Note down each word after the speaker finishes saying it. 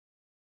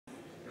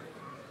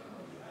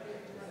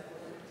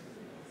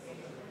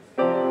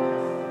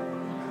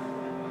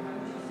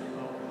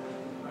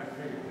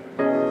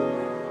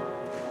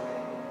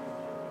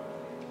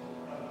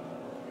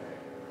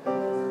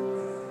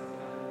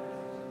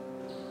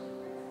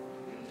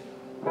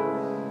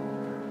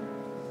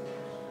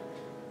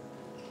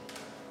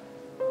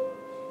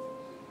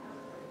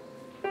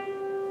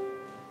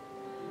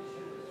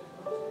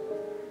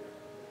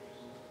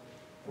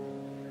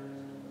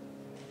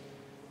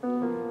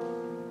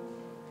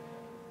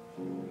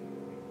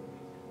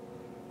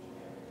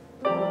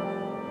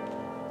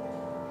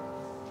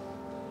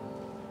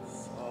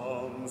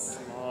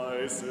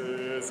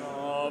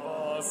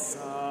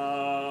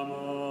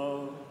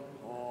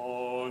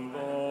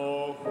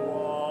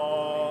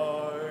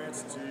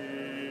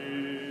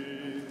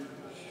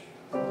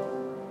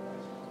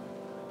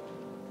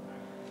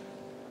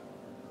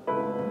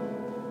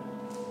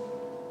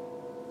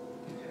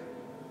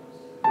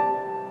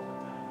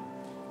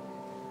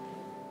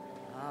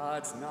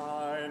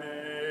9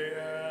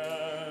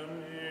 a.m.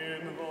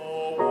 in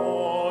the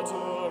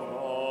water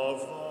of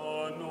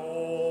the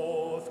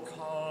North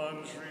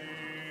Country,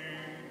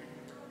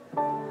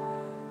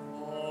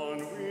 on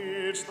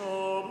which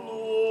the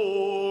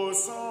blue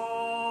sun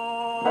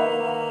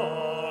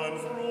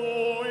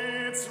threw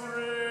its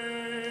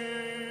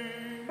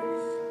rays.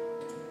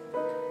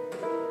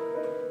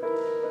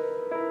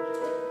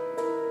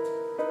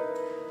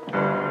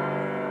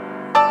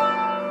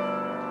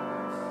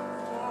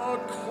 The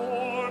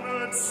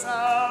cornered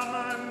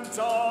salmon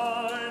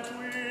died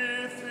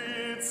with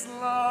its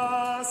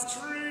last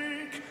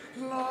shriek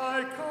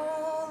like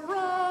a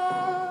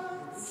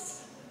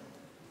rat's,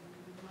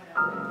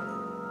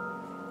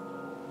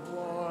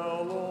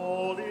 while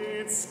all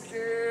its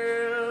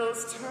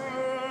scales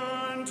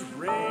turned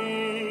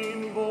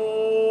rainbow.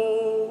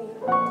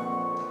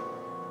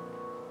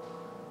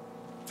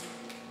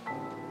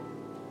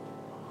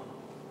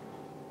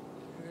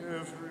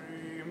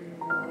 Every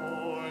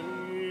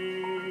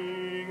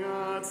morning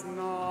at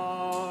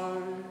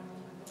 9,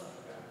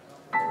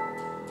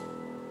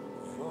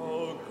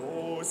 the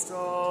ghost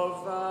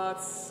of that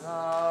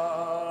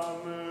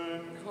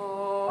salmon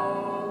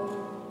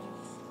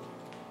comes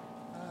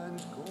and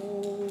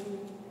goes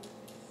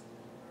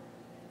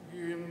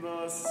in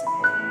the sea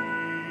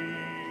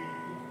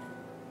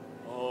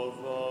of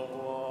the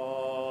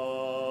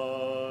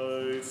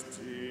white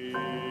deep.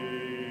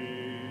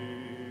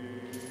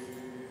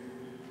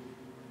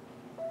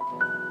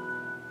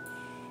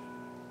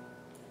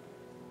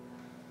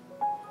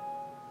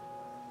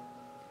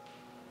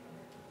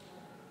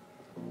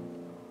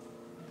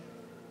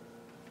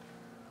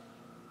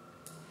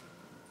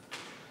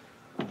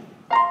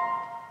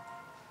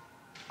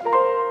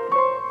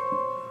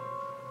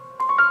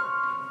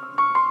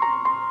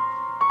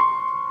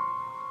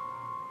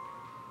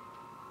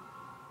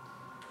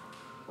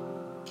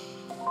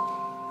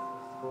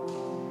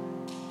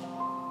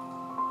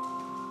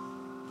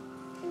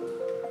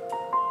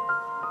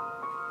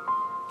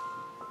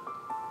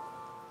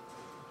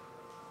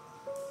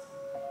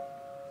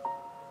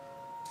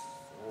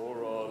 For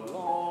a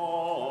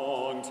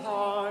long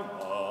time,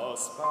 a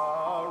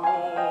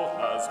sparrow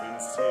has been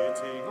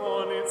sitting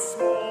on its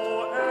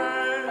small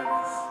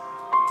eggs,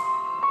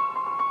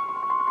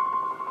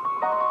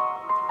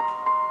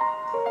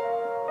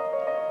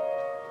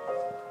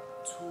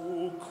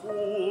 to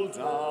cool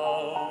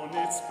down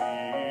its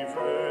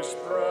feverish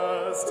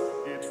breast.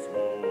 It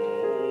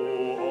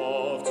flew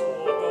off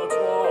toward the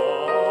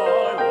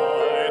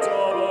twilight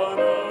of an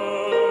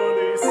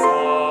early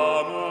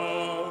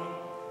summer.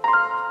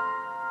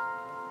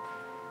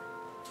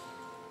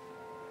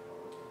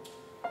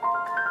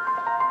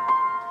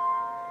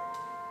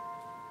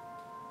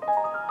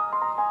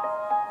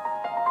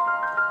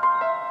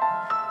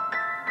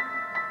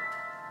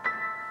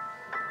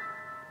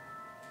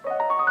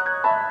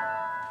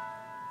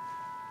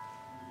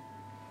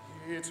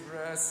 It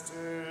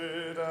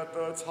rested at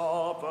the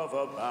top of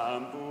a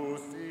bamboo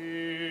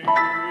thicket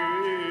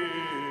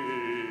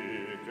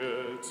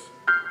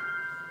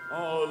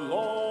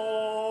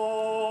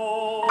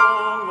along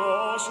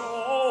the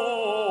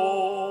shore,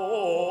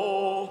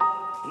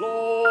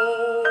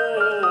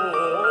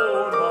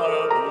 blown by a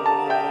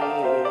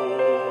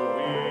blue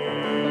wind.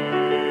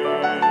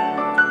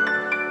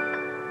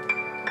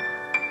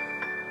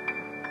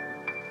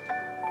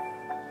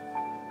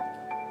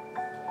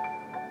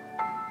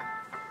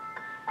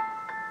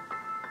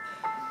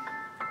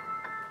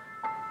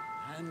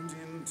 And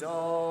indulge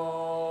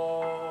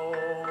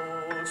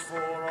for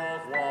a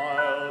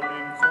while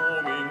in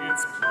combing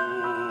its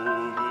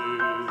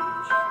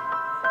plumage,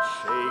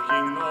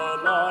 shaking the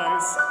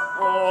lice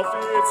off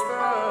its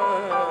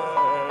feathers.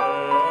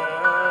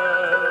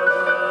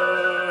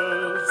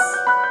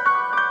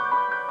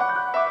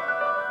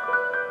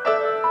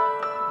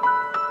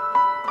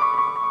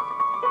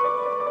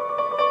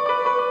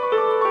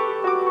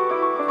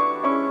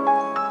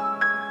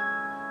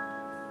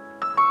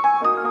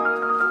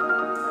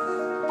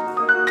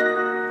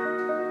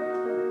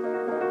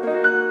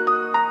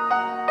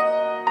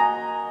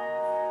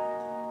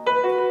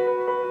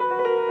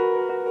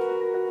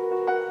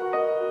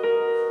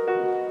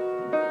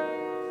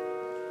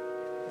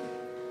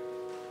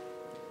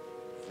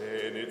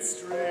 Then it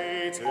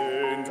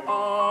straightened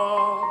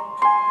up,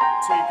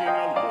 taking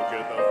a look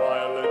at the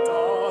violet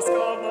dusk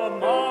of the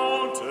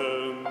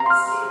mountains.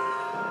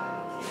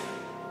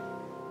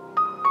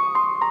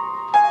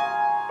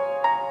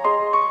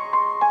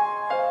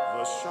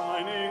 The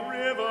shining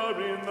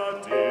river in the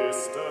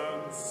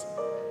distance,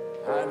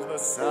 and the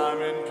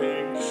salmon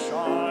pink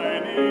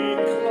shining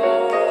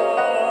cloud.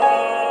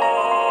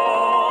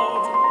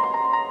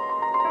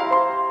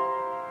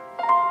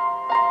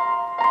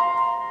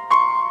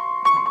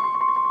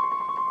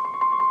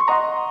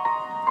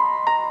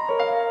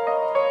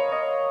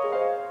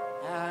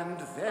 And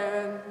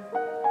then,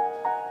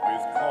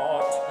 with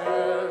cocked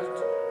head,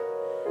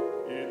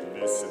 it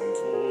listened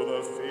to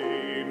the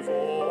faint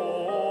voices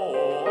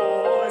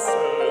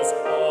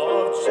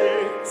of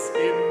chicks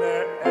in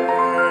their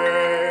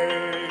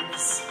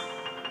eggs.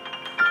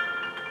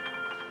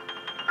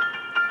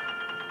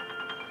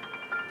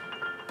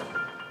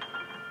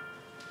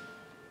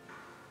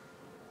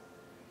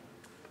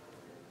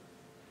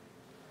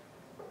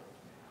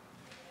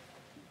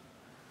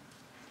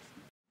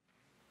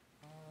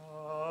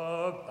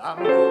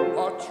 bamboo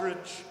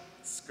partridge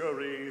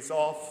scurries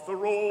off the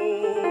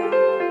road,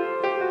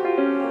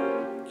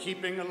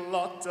 keeping a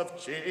lot of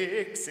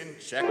chicks in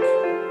check,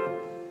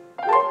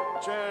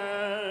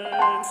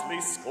 gently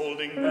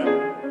scolding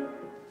them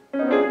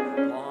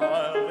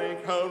while they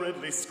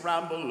hurriedly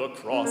scramble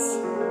across.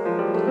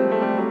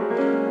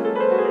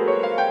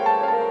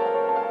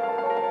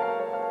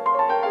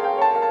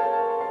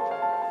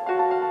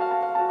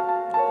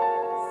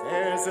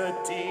 There's a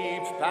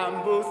deep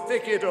bamboo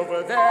thicket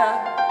over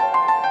there.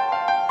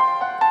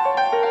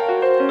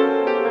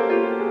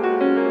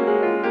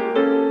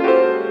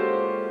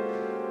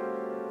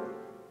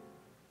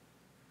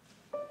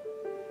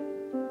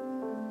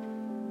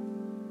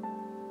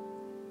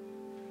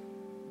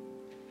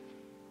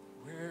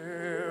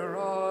 Where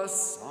a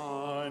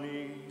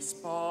sunny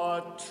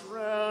spot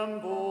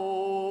trembles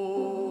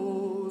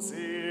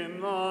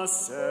in the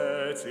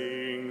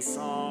setting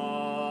sun.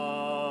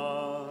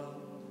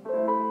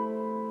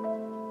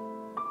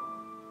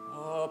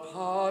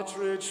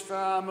 Partridge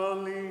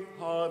family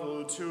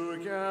huddled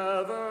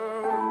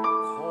together,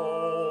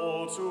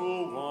 call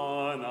to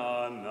one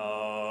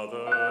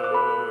another.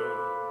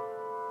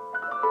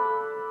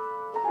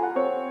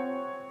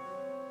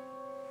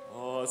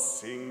 A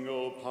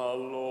single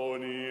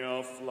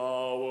paulownia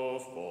flower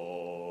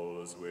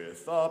falls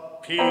with a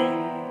ping.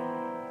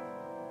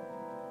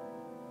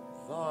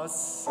 The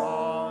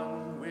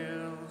sun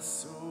will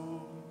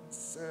soon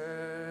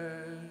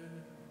set.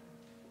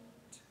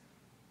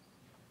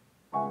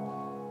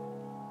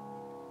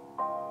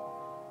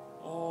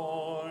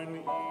 On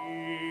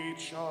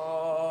each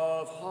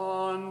of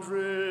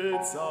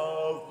hundreds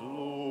of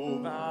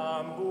blue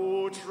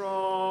bamboo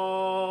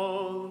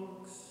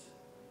trunks,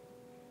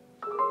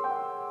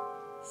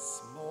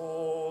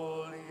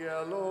 small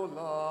yellow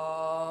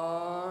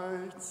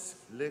lights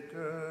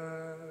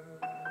flicker.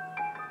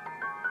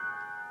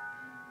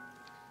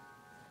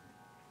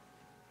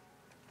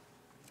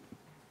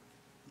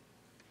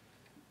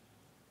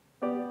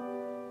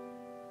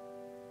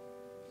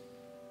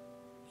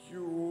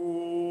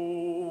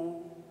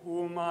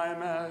 I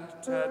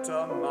met at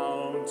a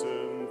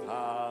mountain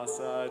pass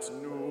at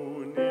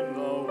noon in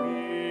the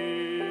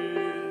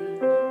wind.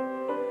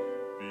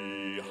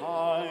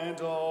 Behind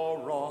a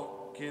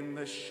rock in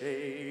the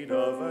shade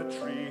of a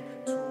tree,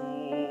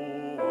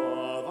 two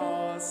of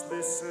us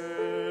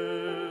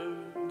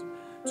listened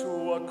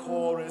to a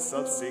chorus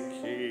of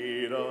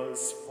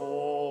cicadas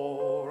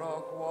for a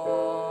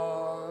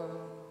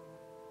while,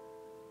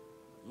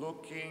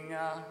 looking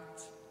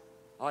at,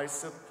 I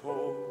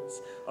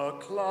suppose, a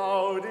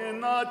cloud in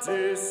the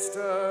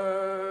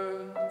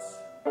distance.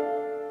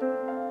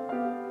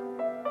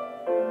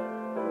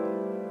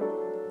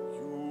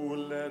 You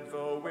led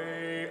the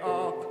way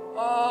up,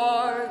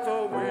 I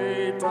the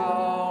way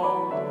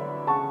down.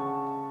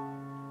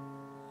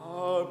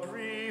 A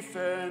brief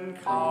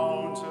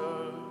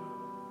encounter,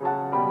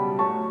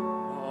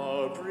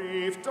 a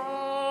brief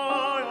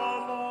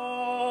dialogue,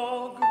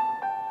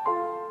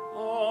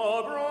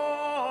 a bright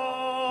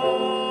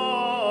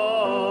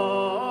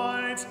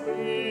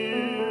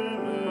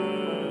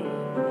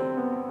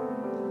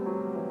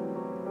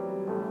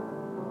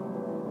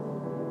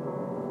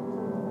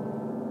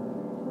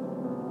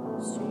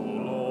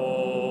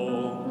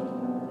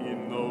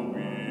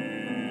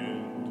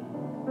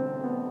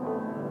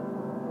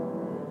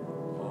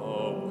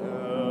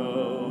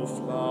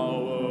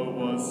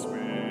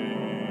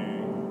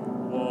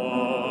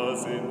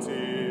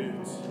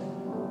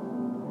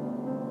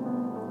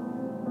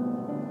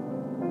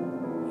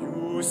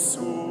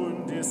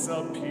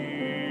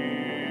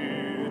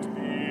disappeared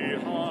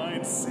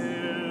behind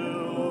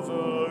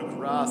silver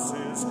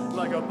grasses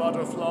like a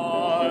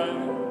butterfly.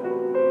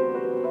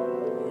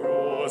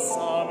 Your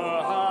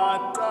summer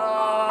hat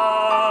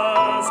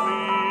dazzling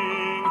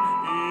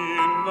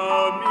in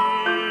the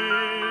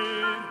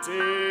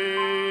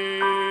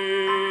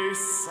midday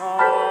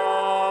sun.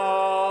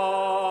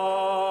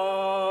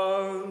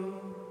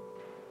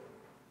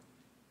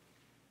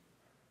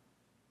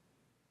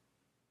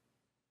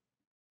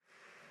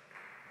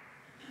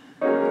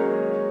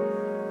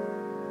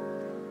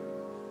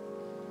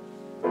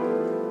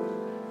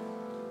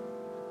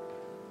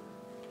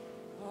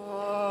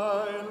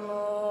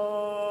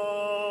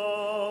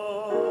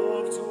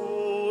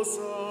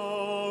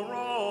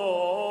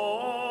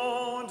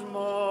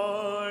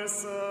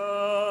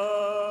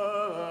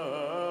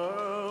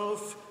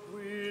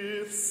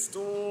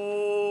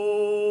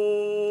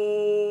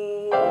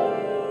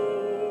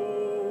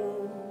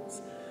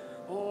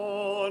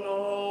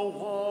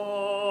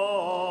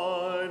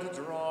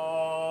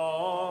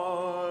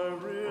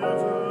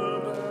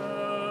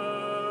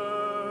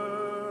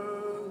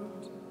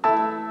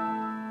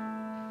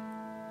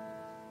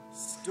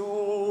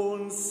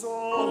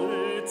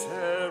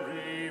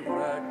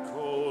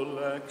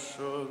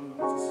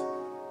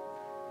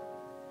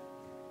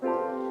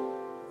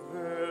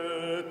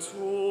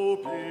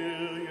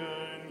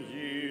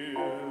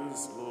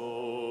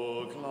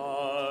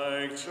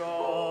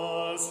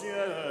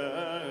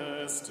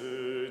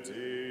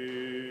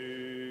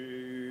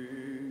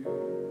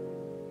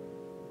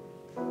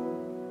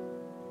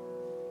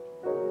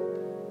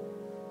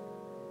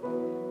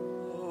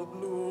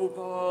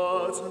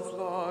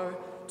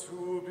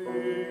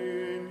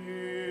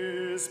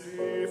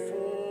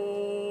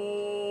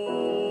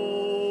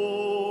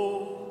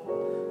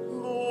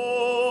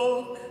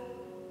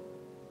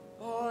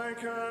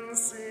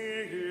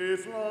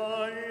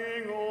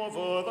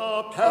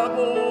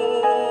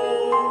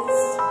 pebbles.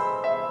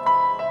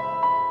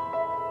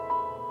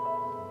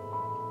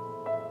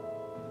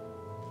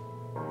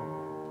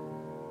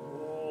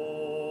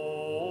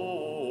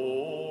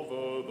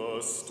 Over the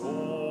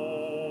stones,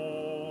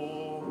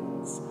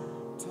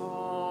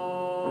 time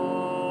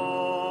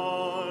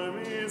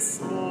is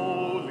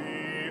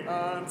slowly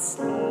and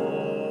slowly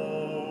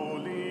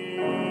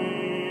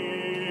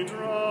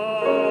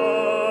dragging.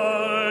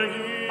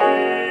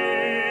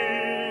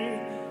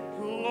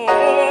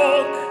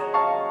 Look,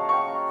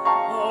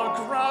 a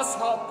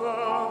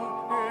grasshopper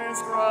is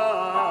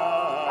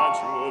gradually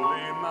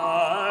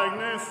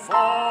magnified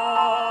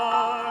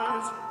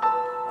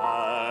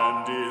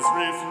and is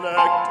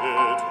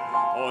reflected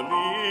on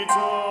the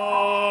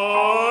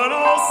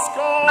eternal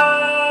sky.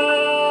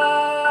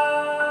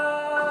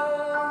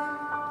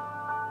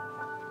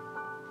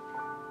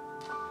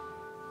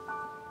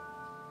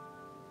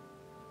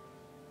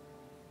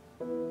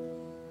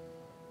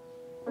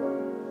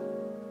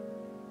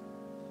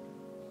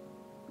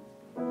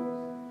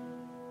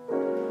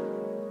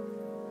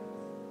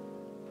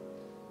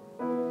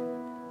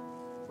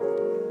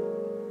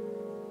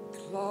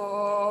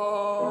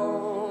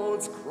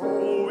 Clouds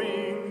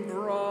growing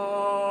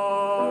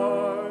bright,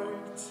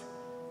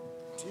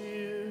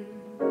 dim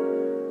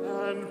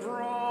and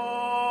bright.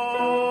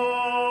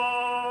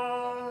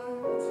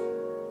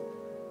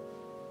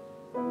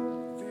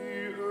 The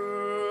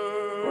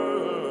earth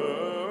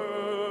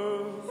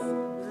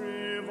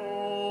revolving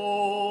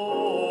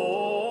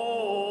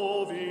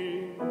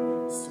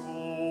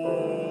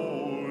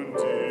soon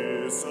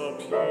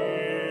disappears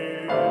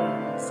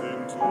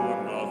into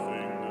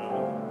nothingness.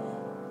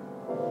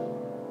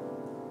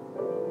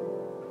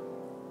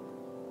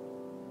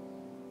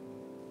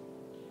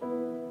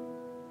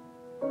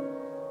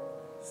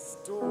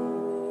 Stones,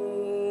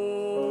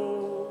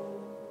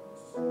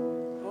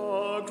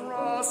 a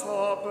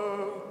grasshopper,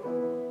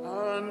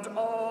 and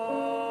I,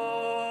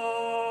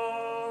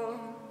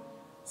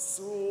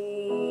 soon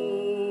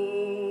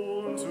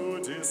to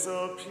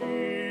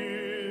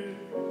disappear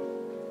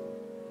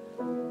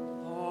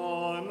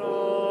on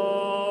our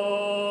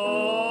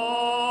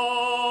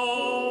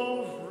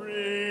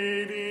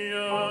radiant.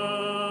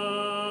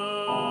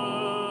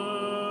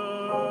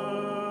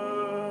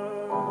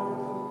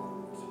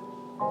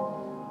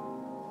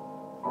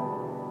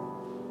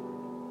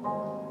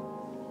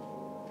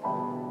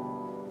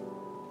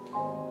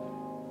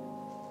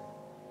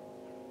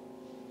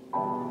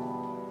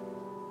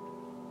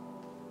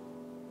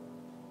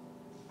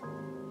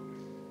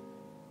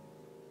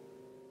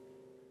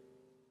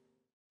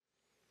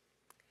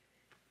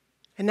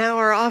 And now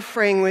our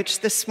offering, which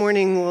this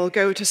morning will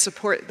go to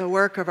support the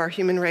work of our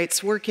Human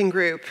Rights Working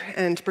Group,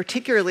 and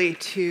particularly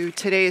to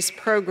today's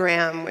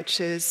program,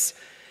 which is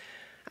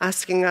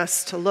asking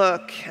us to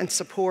look and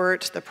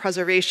support the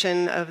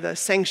preservation of the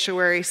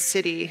sanctuary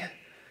city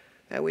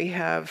that we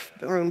have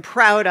grown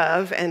proud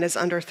of and is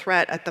under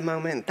threat at the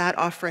moment. That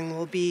offering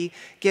will be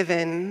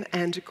given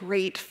and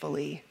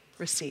gratefully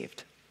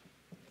received.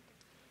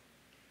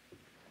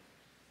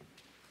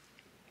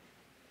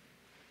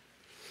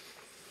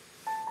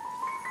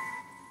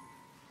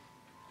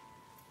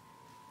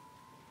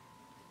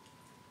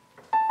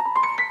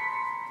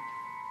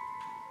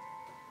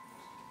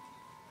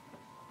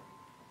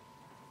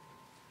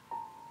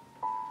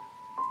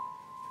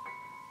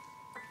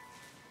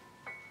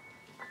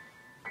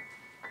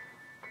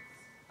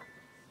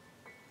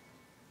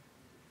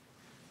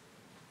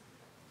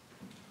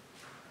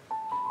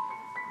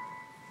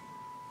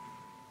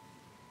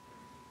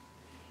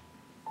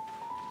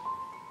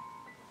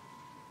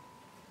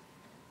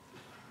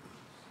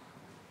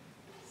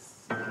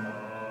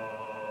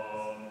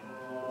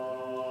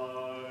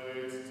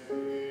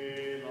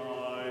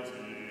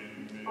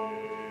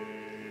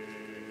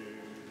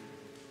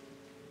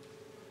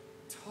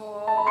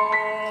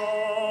 Time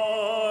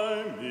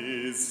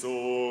is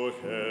so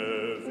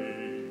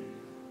heavy.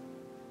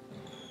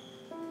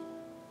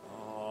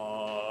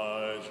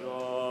 I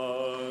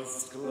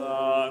just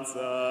glance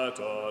at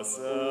a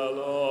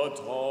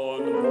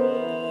celadon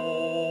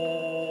bowl.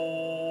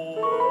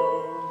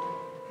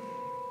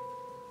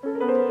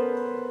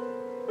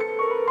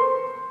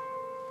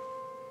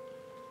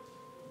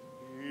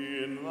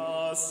 In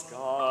the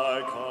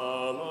sky-colored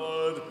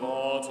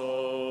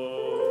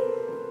bottom,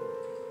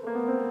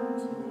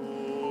 to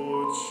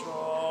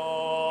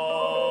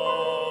Char,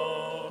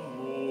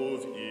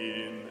 move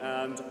in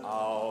and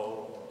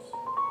out.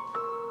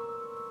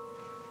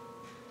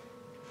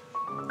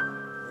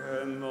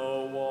 When the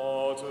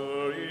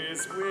water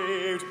is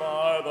waved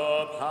by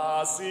the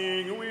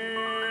passing wind,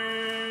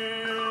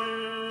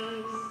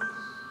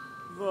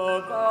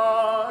 the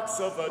backs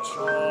of the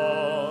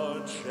Char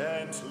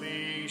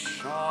gently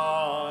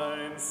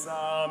shine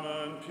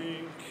salmon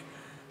pink,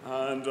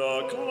 and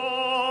a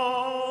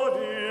cloud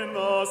in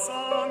the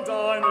Song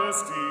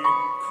Dynasty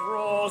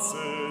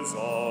crosses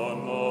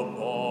on the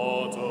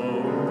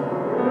bottom.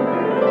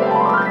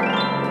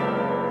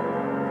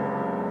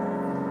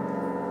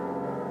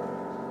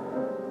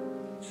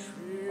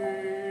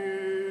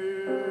 Trillions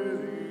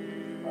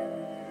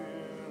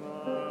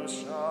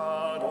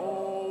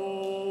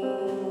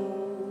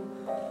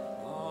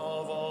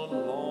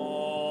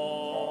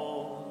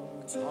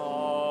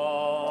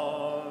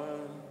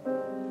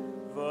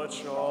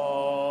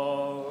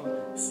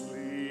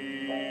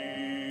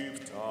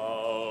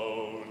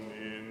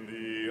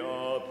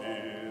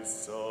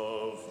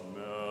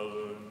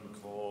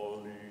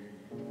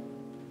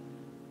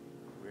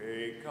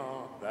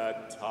up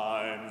at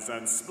times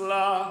and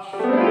splash,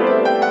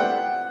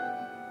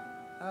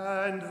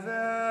 and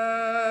then